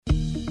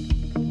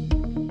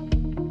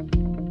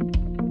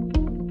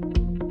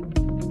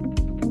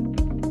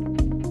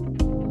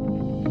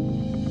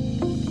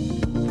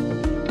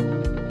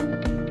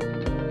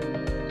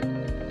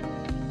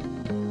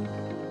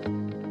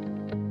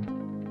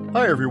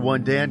Hi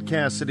everyone, Dan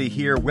Cassidy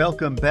here.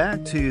 Welcome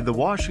back to the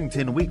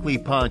Washington Weekly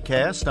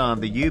Podcast on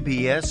the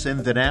UBS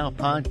in the Now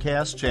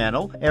podcast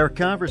channel. Our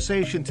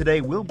conversation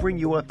today will bring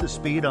you up to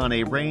speed on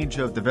a range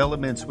of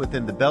developments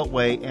within the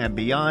Beltway and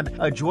beyond.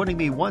 Joining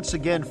me once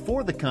again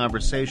for the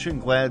conversation,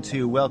 glad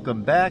to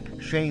welcome back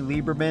Shane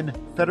Lieberman,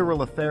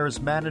 Federal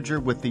Affairs Manager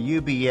with the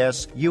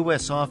UBS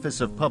U.S.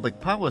 Office of Public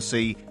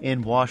Policy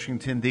in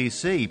Washington,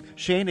 D.C.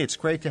 Shane, it's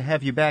great to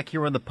have you back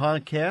here on the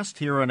podcast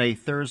here on a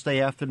Thursday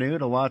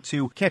afternoon. A lot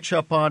to catch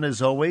up on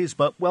as always,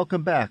 but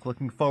welcome back.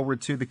 Looking forward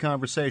to the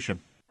conversation.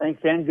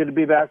 Thanks, Dan. Good to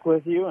be back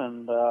with you,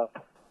 and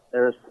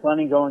there's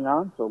plenty going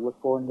on, so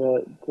look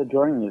forward to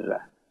joining you today.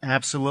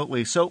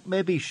 Absolutely. So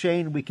maybe,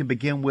 Shane, we can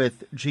begin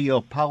with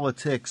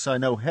geopolitics. I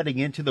know heading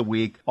into the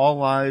week,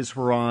 all eyes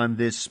were on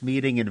this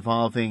meeting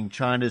involving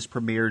China's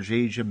Premier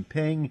Xi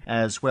Jinping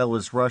as well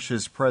as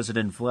Russia's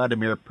President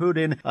Vladimir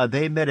Putin.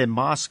 They met in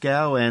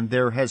Moscow, and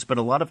there has been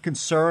a lot of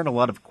concern, a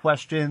lot of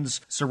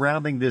questions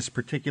surrounding this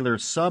particular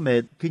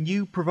summit. Can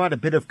you provide a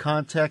bit of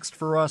context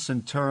for us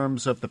in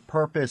terms of the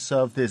purpose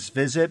of this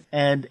visit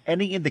and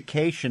any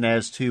indication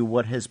as to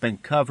what has been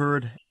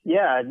covered?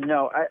 Yeah,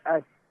 no,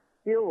 I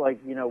feel like,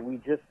 we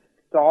just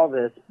saw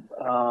this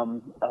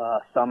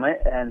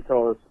summit, and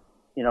so it's,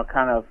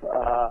 kind of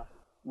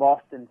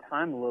lost in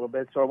time a little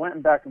bit. So I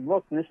went back and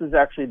looked, and this is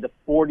actually the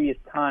 40th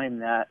time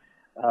that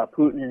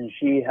Putin and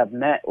Xi have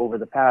met over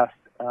the past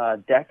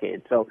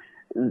decade. So,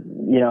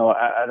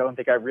 I don't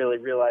think I really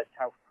realized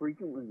how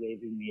frequently they've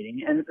been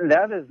meeting, and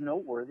that is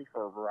noteworthy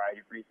for a variety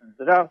of reasons.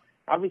 It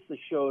obviously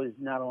shows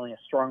not only a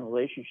strong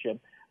relationship,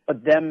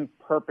 but them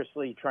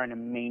purposely trying to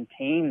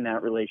maintain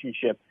that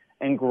relationship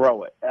and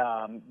grow it.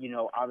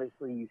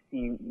 Obviously you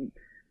see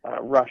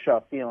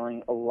Russia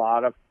feeling a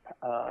lot of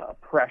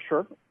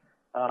pressure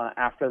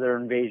after their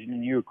invasion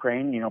in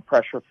Ukraine,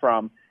 pressure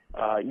from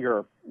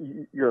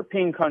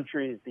European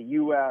countries, the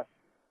U.S.,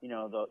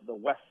 the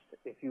West,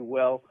 if you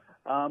will.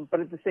 But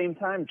at the same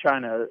time,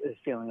 China is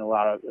feeling a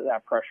lot of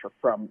that pressure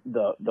from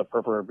the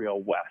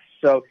proverbial West.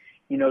 So,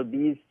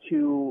 these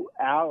two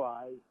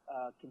allies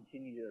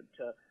continue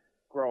to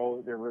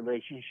grow their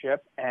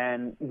relationship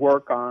and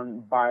work on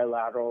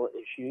bilateral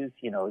issues,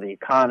 the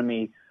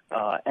economy,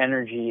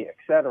 energy,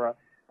 etc.,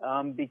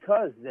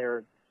 because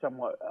they're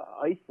somewhat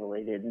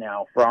isolated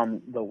now from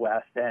the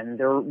West, and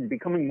they're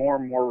becoming more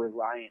and more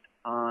reliant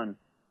on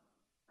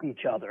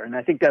each other. And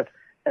I think that's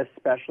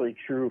especially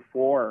true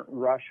for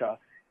Russia,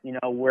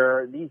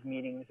 where these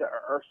meetings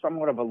are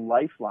somewhat of a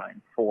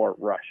lifeline for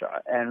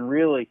Russia and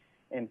really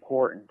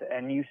important.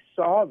 And you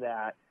saw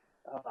that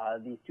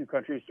these two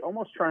countries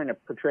almost trying to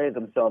portray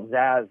themselves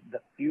as the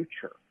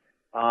future.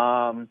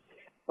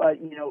 But,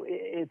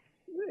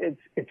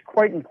 it's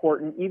quite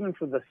important even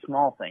for the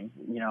small things.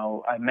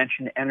 I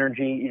mentioned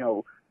energy.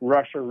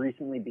 Russia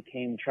recently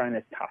became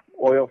China's top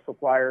oil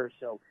supplier.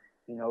 So,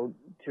 to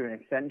an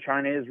extent,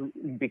 China is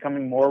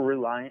becoming more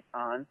reliant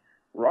on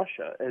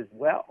Russia as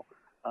well.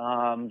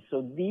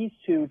 So these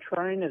two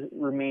trying to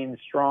remain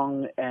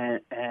strong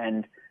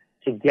and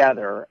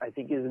together, I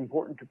think, is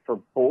important for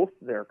both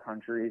their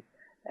countries.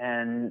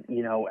 And,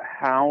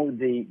 how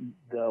the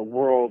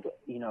world,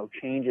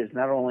 changes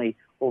not only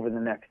over the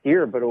next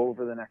year, but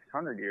over the next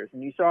 100 years.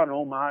 And you saw an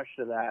homage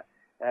to that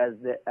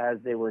as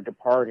they were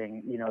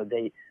departing.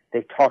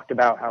 They talked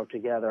about how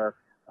together,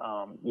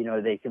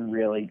 they can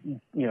really,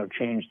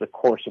 change the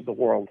course of the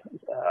world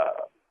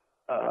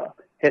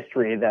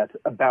history that's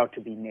about to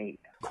be made.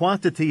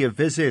 Quantity of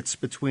visits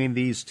between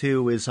these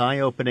two is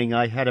eye-opening.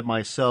 I had it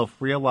myself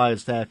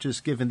realized that,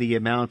 just given the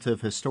amount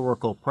of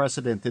historical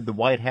precedent. Did the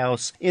White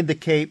House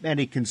indicate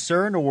any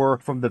concern, or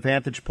from the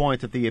vantage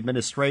point of the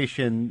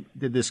administration,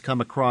 did this come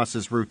across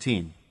as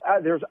routine?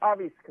 There's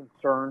obvious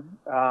concern,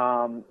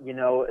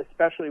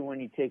 especially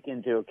when you take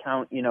into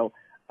account,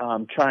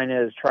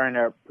 China is trying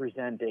to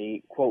present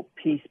a, quote,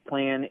 peace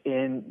plan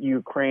in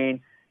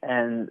Ukraine,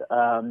 and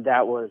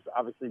that was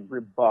obviously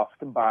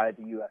rebuffed by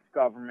the U.S.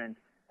 government.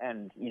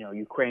 And,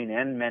 Ukraine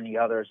and many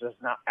others is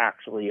not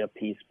actually a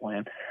peace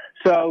plan.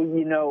 So,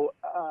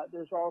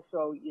 there's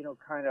also,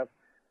 kind of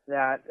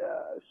that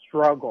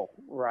struggle,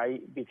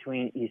 right,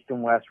 between East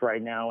and West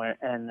right now.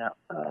 And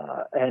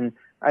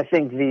I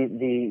think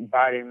the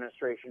Biden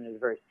administration is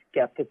very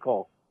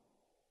skeptical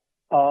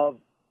of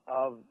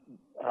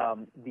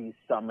these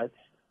summits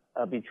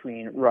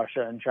between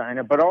Russia and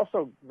China, but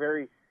also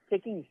very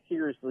taking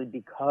seriously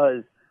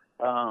because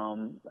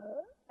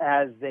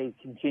as they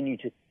continue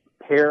to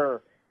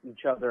pair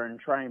each other and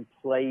try and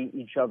play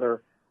each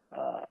other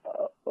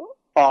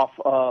off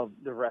of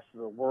the rest of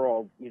the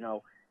world,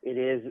 it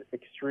is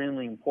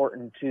extremely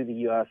important to the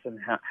U.S. and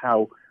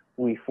how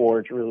we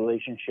forge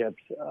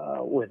relationships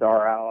with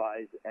our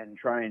allies and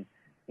try and,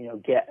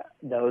 get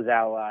those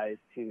allies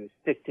to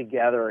stick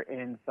together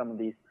in some of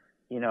these,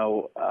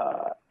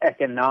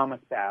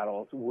 economic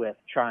battles with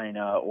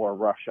China or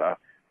Russia.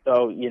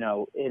 So,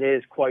 it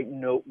is quite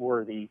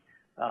noteworthy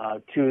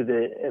to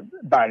the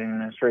Biden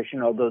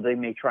administration, although they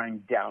may try and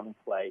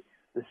downplay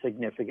the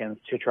significance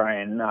to try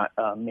and not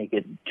make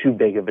it too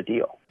big of a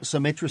deal.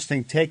 Some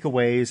interesting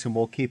takeaways, and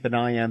we'll keep an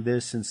eye on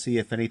this and see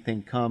if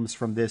anything comes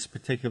from this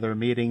particular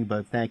meeting.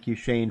 But thank you,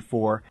 Shane,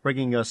 for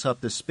bringing us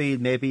up to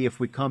speed. Maybe if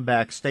we come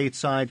back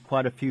stateside,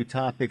 quite a few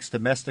topics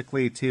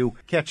domestically to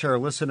catch our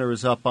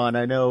listeners up on.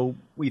 I know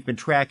we've been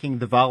tracking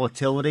the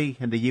volatility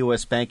in the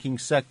U.S. banking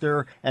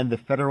sector and the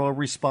federal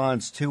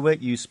response to it.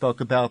 You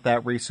spoke about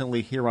that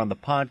recently here on the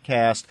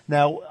podcast.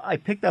 Now, I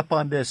picked up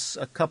on this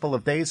a couple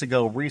of days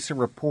ago, recent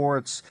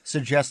reports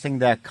suggesting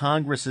that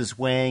Congress is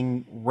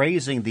weighing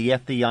raising the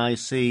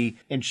FDIC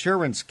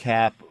insurance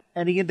cap.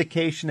 Any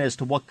indication as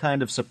to what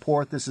kind of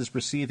support this is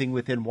receiving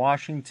within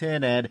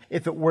Washington? And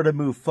if it were to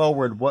move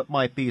forward, what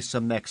might be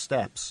some next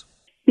steps?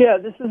 Yeah,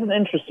 this is an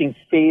interesting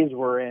phase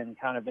we're in,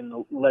 kind of in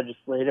the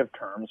legislative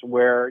terms,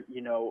 where,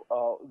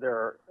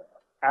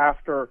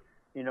 after,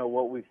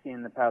 what we've seen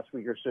in the past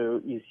week or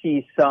so, you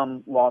see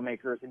some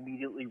lawmakers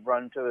immediately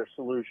run to their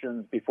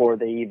solutions before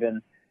they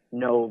even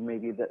know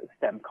maybe the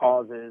stem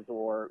causes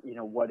or,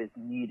 what is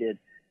needed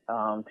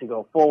to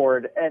go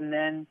forward. And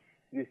then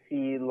you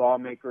see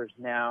lawmakers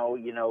now,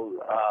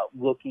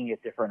 looking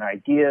at different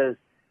ideas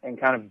and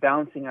kind of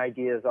bouncing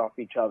ideas off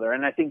each other.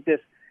 And I think this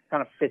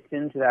kind of fits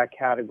into that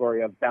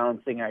category of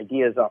bouncing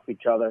ideas off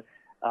each other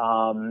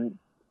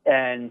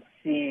and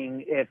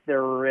seeing if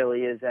there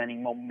really is any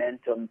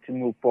momentum to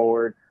move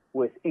forward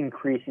with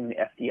increasing the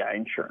FDI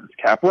insurance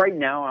cap. Right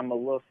now, I'm a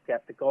little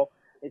skeptical.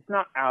 It's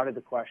not out of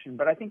the question,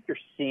 but I think you're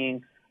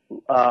seeing,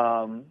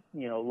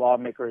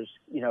 lawmakers,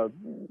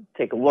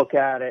 take a look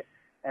at it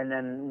and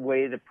then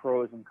weigh the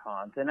pros and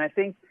cons. And I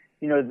think,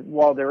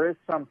 while there is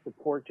some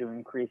support to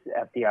increase the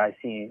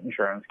FDIC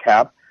insurance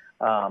cap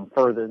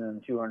further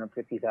than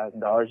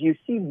 $250,000, you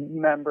see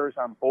members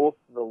on both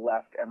the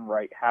left and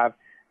right have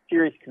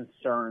serious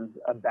concerns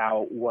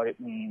about what it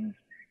means,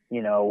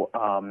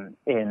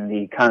 in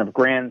the kind of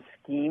grand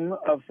scheme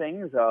of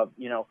things of,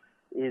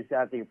 is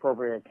that the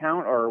appropriate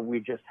account, or are we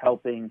just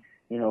helping,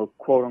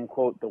 quote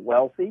unquote, the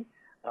wealthy?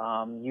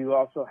 You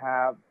also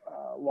have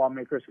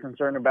lawmakers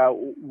concerned about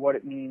what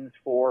it means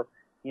for,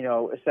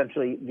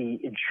 essentially the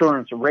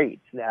insurance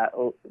rates that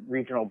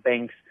regional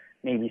banks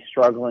may be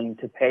struggling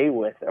to pay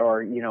with,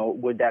 or,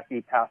 would that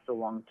be passed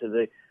along to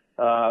the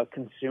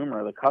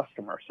consumer, the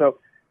customer? So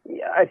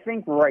I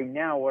think right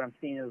now what I'm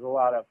seeing is a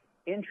lot of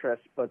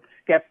interest, but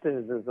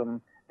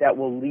skepticism that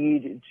will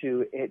lead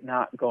to it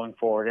not going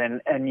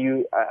forward. And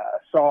you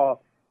saw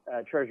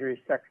Treasury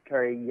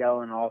Secretary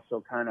Yellen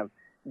also kind of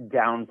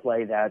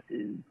downplay that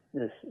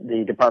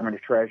the Department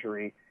of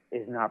Treasury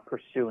is not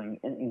pursuing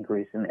an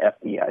increase in the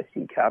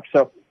FDIC cap.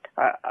 So,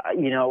 a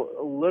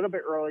little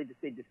bit early to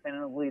say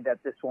definitively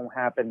that this won't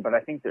happen, but I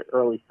think the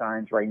early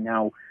signs right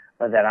now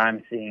that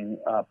I'm seeing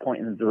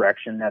point in the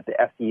direction that the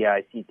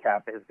FDIC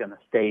cap is going to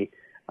stay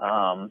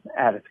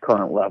at its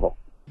current level.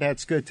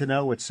 That's good to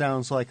know. It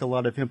sounds like a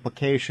lot of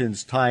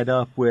implications tied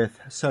up with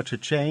such a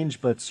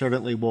change, but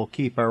certainly we'll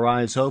keep our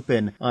eyes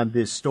open on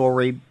this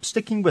story.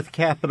 Sticking with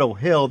Capitol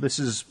Hill,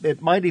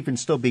 it might even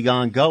still be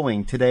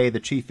ongoing. Today,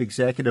 the chief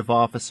executive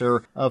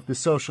officer of the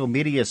social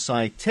media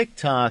site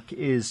TikTok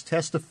is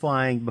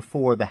testifying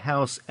before the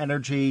House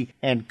Energy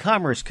and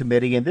Commerce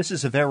Committee, and this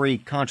is a very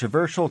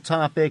controversial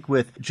topic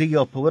with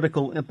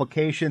geopolitical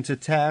implications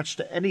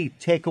attached. Any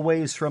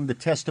takeaways from the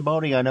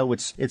testimony? I know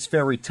it's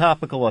very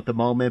topical at the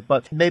moment,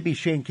 but maybe,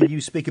 Shane, can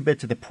you speak a bit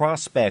to the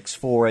prospects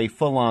for a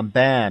full-on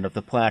ban of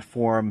the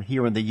platform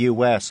here in the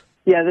U.S.?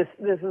 Yeah,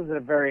 this is a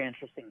very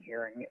interesting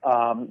hearing,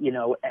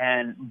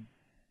 and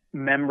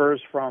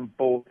members from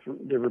both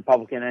the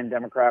Republican and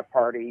Democrat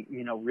Party,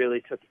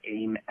 really took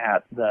aim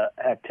at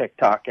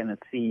TikTok and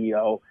its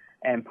CEO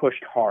and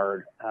pushed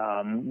hard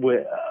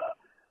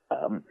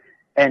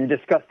and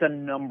discussed a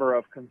number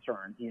of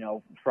concerns,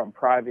 from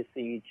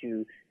privacy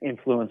to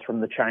influence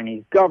from the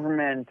Chinese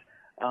government,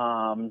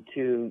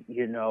 to,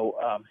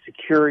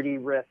 security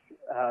risks.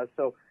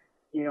 So,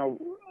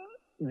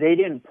 they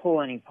didn't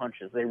pull any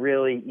punches. They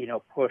really,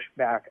 pushed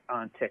back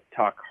on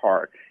TikTok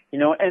hard,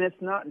 and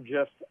it's not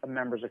just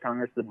members of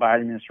Congress. The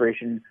Biden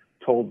administration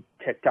told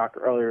TikTok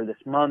earlier this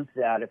month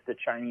that if the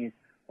Chinese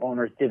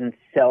owners didn't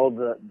sell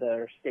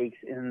their stakes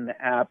in the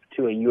app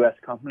to a U.S.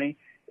 company,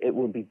 it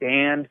would be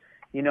banned.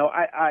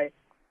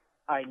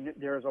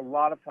 There's a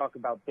lot of talk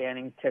about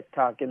banning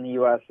TikTok in the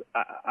U.S.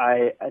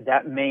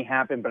 That may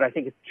happen, but I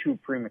think it's too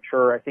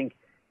premature. I think,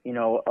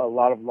 a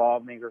lot of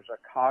lawmakers are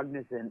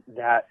cognizant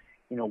that,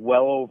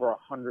 well over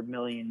 100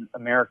 million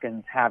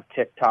Americans have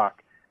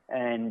TikTok,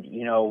 and,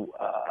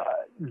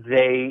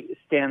 they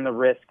stand the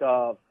risk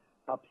of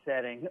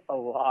upsetting a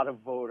lot of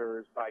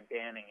voters by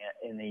banning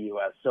it in the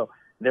U.S. So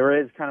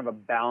there is kind of a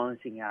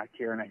balancing act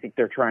here, and I think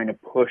they're trying to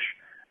push,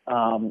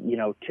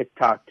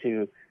 TikTok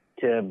to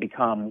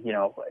become,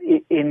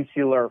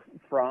 insular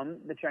from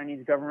the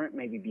Chinese government,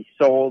 maybe be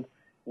sold,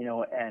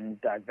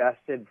 and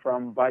divested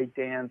from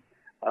ByteDance.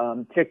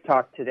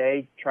 TikTok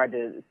today tried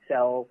to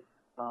sell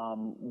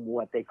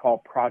what they call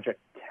Project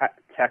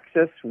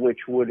Texas,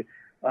 which would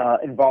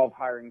involve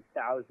hiring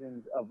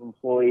thousands of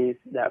employees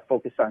that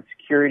focus on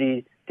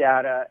security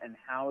data and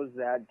house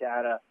that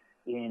data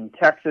in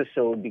Texas,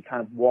 so it would be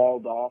kind of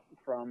walled off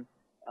from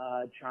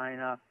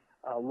China.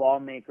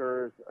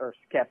 Lawmakers are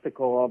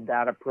skeptical of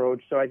that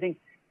approach. So I think,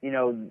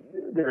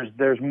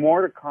 there's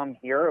more to come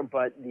here,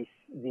 but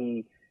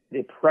the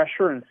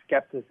pressure and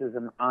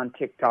skepticism on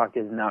TikTok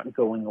is not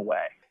going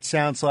away.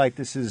 Sounds like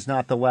this is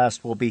not the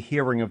last we'll be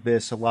hearing of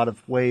this. A lot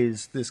of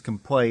ways this can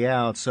play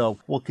out. So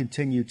we'll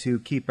continue to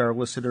keep our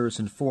listeners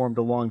informed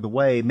along the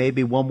way.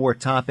 Maybe one more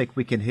topic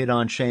we can hit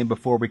on, Shane,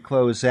 before we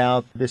close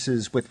out. This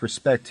is with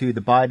respect to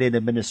the Biden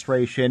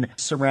administration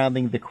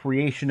surrounding the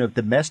creation of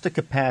domestic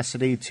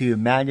capacity to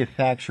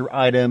manufacture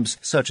items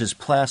such as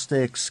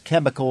plastics,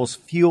 chemicals,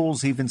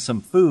 fuels, even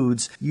some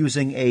foods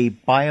using a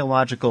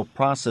biological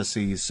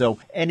processes. So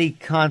any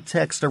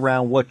context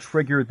around what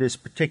triggered this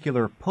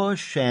particular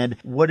push and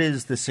what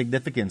is the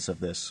significance of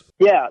this?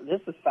 Yeah,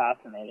 this is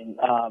fascinating.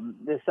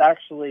 This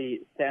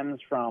actually stems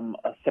from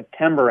a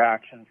September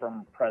action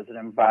from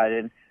President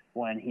Biden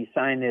when he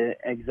signed an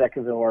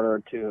executive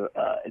order to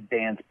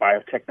advance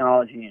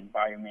biotechnology and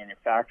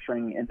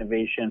biomanufacturing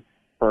innovation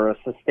for a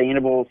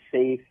sustainable,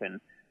 safe, and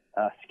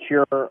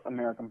secure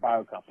American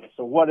bio company.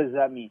 So what does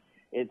that mean?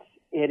 It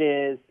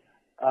is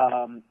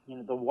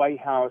the White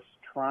House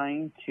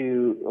trying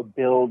to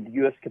build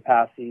U.S.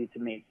 capacity to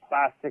make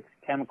plastics,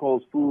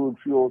 chemicals, food,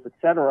 fuels,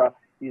 etc.,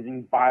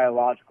 using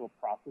biological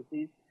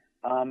processes.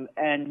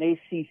 And they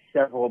see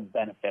several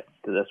benefits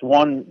to this.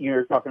 One,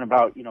 you're talking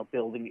about,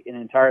 building an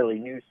entirely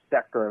new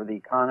sector of the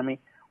economy,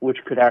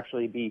 which could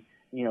actually be,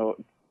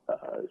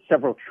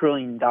 several $1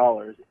 trillion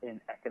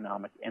in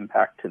economic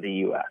impact to the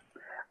U.S.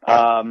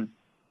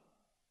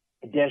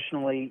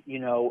 Additionally,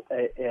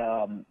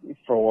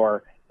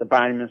 for the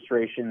Biden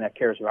administration that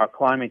cares about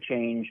climate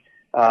change,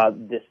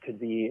 this could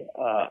be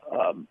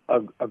a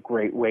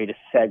great way to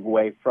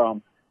segue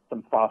from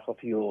some fossil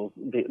fuels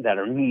that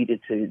are needed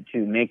to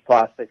make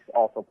plastics.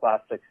 Also,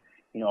 plastics,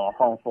 are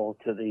harmful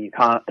to the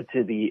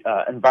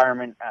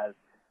environment, as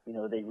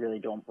they really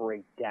don't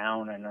break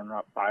down and are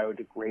not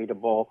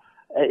biodegradable.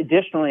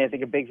 Additionally, I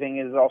think a big thing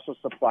is also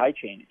supply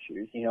chain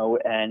issues.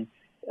 And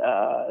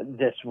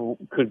this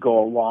could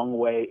go a long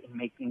way in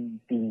making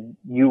the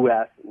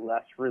U.S.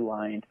 less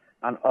reliant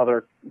on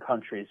other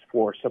countries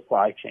for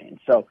supply chain.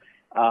 So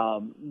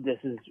this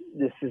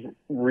is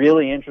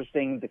really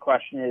interesting. The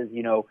question is,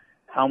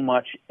 how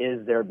much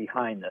is there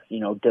behind this?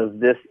 Does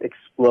this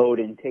explode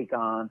and take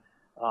on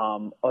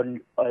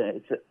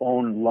its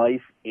own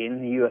life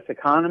in the U.S.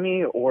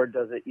 economy, or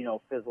does it,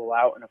 fizzle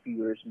out in a few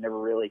years and never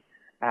really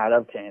add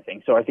up to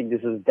anything? So I think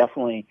this is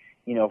definitely,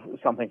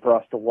 something for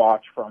us to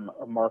watch from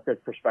a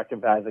market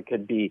perspective, as it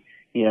could be,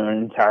 an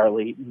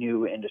entirely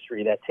new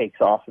industry that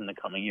takes off in the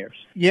coming years.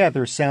 Yeah,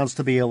 there sounds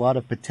to be a lot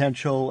of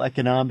potential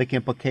economic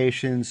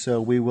implications, so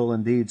we will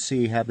indeed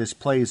see how this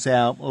plays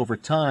out over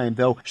time.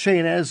 Though,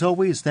 Shane, as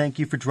always, thank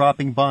you for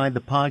dropping by the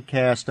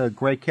podcast.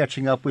 Great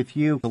catching up with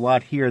you. A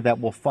lot here that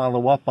we'll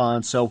follow up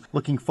on, so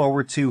looking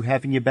forward to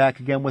having you back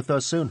again with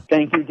us soon.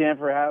 Thank you, Dan,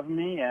 for having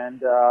me.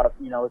 And,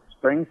 it's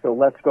spring, so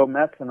let's go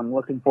Mets, and I'm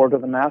looking forward to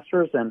the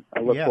Masters, and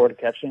I look forward to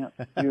catching up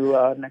with you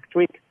next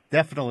week.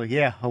 Definitely,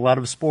 yeah. A lot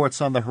of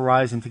sports on the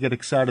horizon to get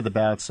excited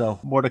about, so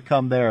more to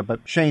come there.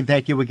 But Shane,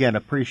 thank you again.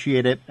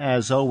 Appreciate it,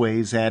 as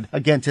always. And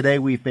again, today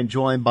we've been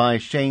joined by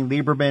Shane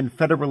Lieberman,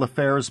 Federal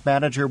Affairs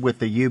Manager with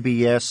the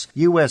UBS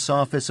U.S.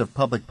 Office of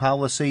Public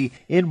Policy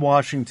in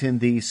Washington,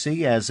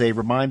 D.C. As a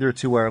reminder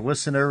to our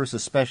listeners,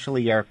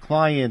 especially our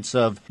clients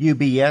of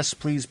UBS,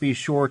 please be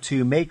sure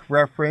to make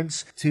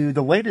reference to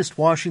the latest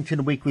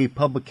Washington Weekly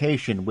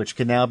publication, which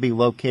can now be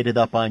located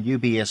up on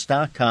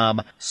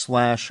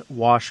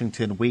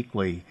ubs.com/Washington Weekly.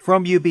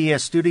 From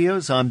UBS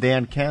Studios, I'm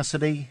Dan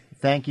Cassidy.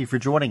 Thank you for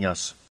joining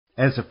us.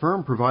 As a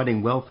firm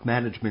providing wealth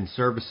management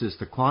services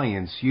to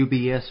clients,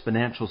 UBS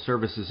Financial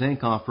Services,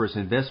 Inc. offers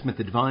investment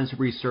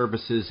advisory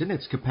services in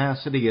its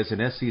capacity as an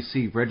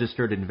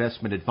SEC-registered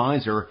investment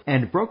advisor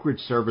and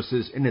brokerage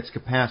services in its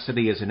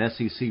capacity as an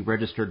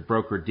SEC-registered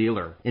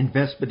broker-dealer.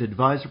 Investment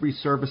advisory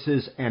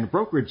services and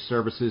brokerage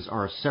services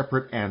are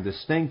separate and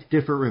distinct,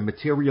 differ in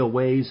material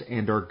ways,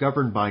 and are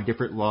governed by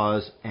different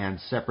laws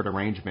and separate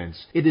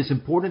arrangements. It is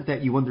important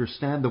that you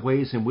understand the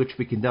ways in which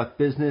we conduct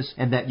business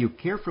and that you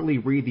carefully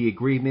read the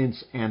agreements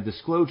and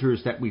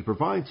disclosures that we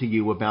provide to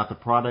you about the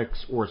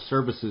products or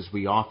services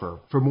we offer.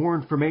 For more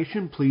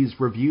information, please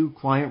review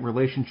Client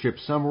Relationship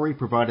Summary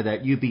provided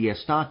at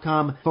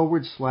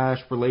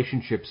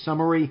ubs.com/relationship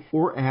summary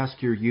or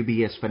ask your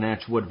UBS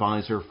financial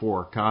advisor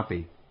for a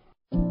copy.